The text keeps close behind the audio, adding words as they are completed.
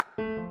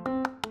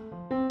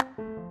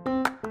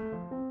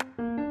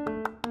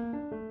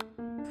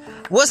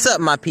What's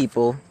up, my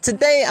people?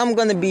 Today I'm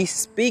going to be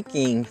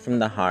speaking from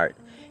the heart.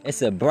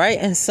 It's a bright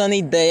and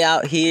sunny day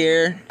out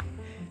here.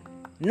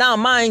 Now,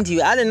 mind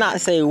you, I did not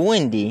say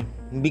windy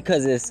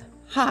because it's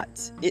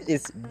hot. It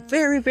is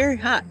very, very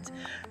hot.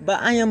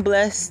 But I am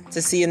blessed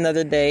to see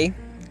another day,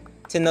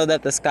 to know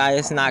that the sky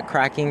is not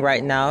cracking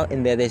right now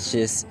and that it's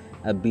just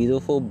a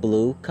beautiful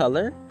blue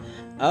color.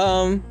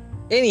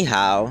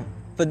 Anyhow,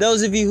 for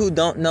those of you who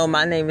don't know,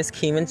 my name is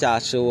Keeman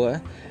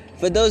Joshua.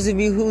 For those of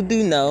you who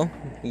do know,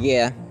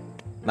 yeah,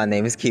 my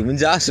name is Keeman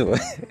Joshua.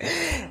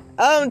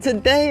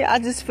 Today I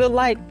just feel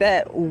like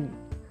that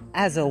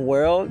as a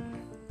world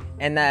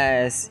and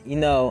as,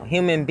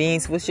 human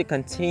beings, we should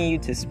continue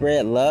to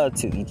spread love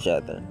to each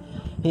other.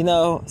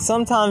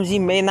 Sometimes you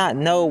may not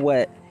know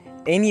what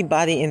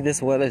anybody in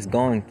this world is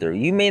going through.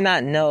 You may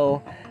not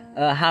know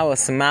how a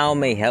smile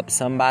may help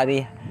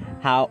somebody,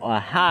 how a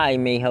hi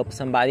may help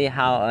somebody,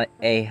 how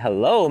a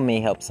hello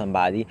may help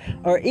somebody,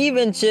 or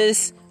even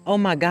just, oh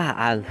my God,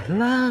 I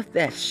love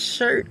that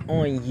shirt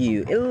on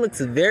you. It looks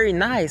very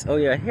nice. Oh,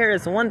 your hair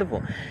is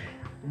wonderful.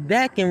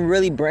 That can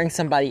really bring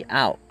somebody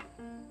out.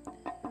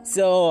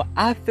 So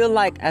I feel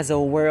like as a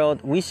world,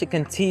 we should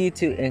continue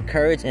to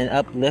encourage and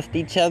uplift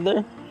each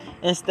other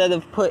instead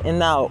of putting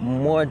out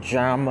more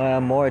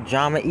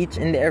drama each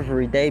and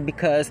every day,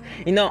 because,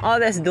 all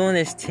that's doing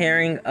is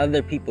tearing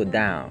other people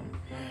down.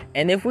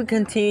 And if we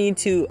continue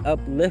to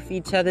uplift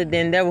each other,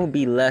 then there will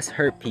be less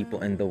hurt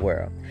people in the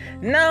world.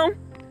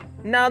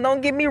 Now, don't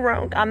get me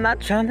wrong. I'm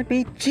not trying to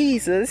be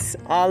Jesus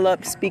all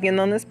up speaking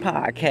on this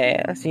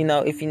podcast.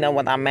 If you know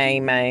what I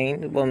mean,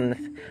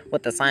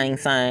 what the saying.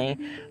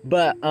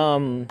 But,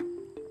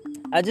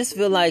 I just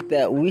feel like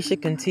that we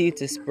should continue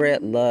to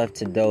spread love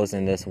to those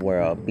in this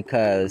world,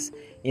 because,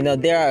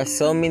 there are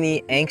so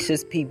many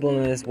anxious people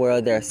in this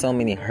world. There are so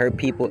many hurt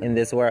people in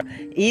this world.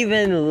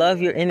 Even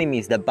love your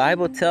enemies. The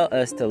Bible tells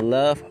us to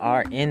love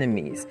our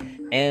enemies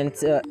and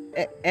to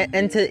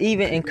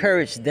even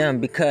encourage them,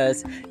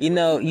 because, you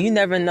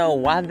never know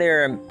why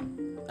they're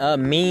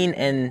mean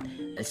and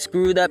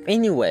screwed up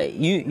anyway.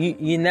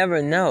 You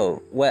never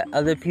know what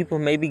other people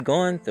may be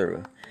going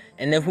through.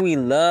 And if we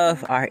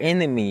love our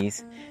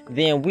enemies,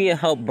 then we'll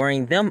help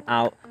bring them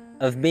out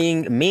of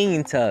being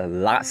mean to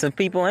lots of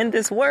people in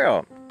this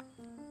world.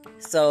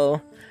 So,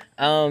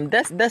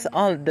 that's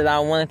all that I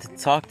wanted to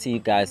talk to you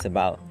guys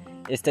about,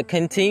 is to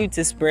continue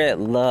to spread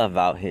love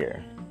out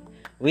here.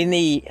 We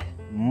need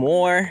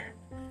more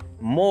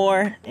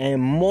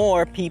and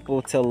more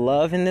people to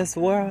love in this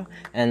world,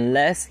 and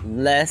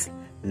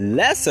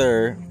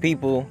lesser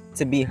people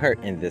to be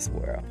hurt in this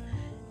world.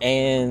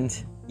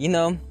 And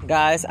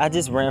guys, I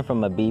just ran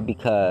from a bee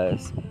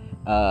because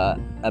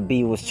a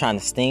bee was trying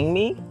to sting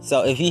me.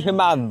 So if you hear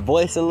my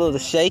voice a little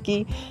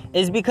shaky,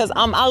 it's because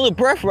I'm out of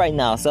breath right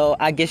now. So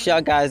I guess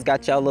y'all guys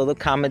got y'all little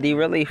comedy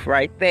relief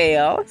right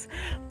there.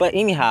 But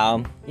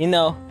anyhow,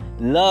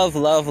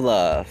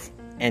 love,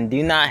 and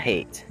do not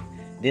hate.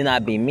 Do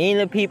not be mean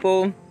to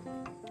people.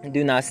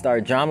 Do not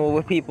start drama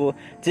with people.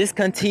 Just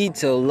continue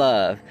to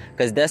love,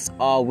 because that's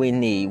all we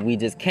need. We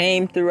just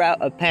came throughout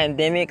a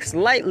pandemic,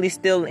 slightly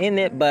still in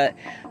it, but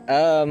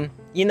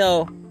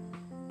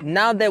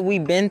now that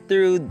we've been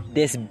through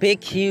this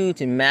big,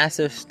 huge,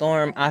 massive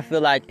storm, I feel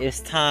like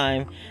it's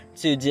time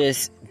to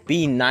just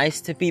be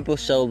nice to people,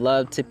 show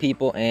love to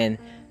people, and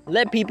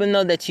let people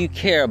know that you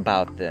care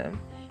about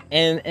them.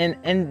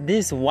 And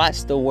just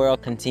watch the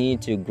world continue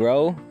to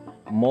grow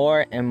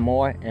more and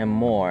more and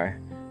more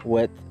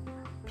with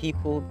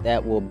people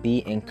that will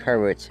be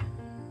encouraged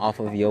off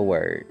of your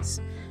words.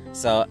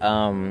 So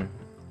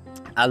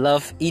I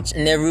love each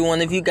and every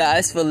one of you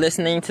guys for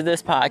listening to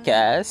this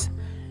podcast.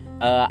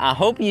 I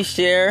hope you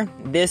share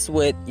this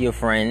with your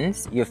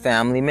friends, your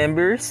family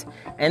members,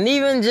 and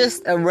even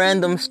just a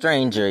random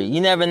stranger.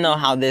 You never know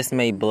how this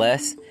may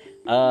bless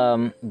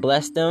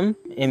them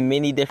in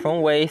many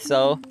different ways.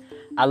 So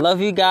I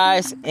love you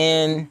guys,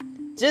 and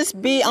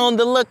just be on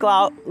the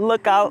lookout.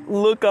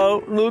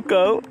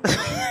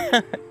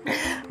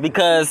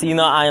 Because,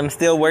 I am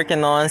still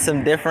working on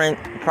some different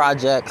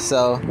projects.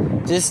 So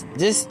just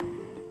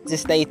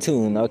stay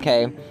tuned,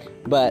 okay?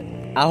 But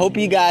I hope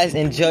you guys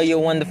enjoy your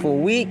wonderful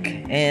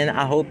week, and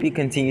I hope you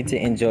continue to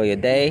enjoy your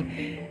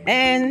day.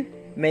 And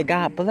may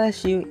God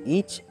bless you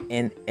each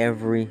and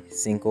every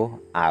single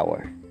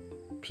hour.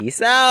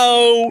 Peace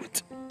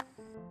out.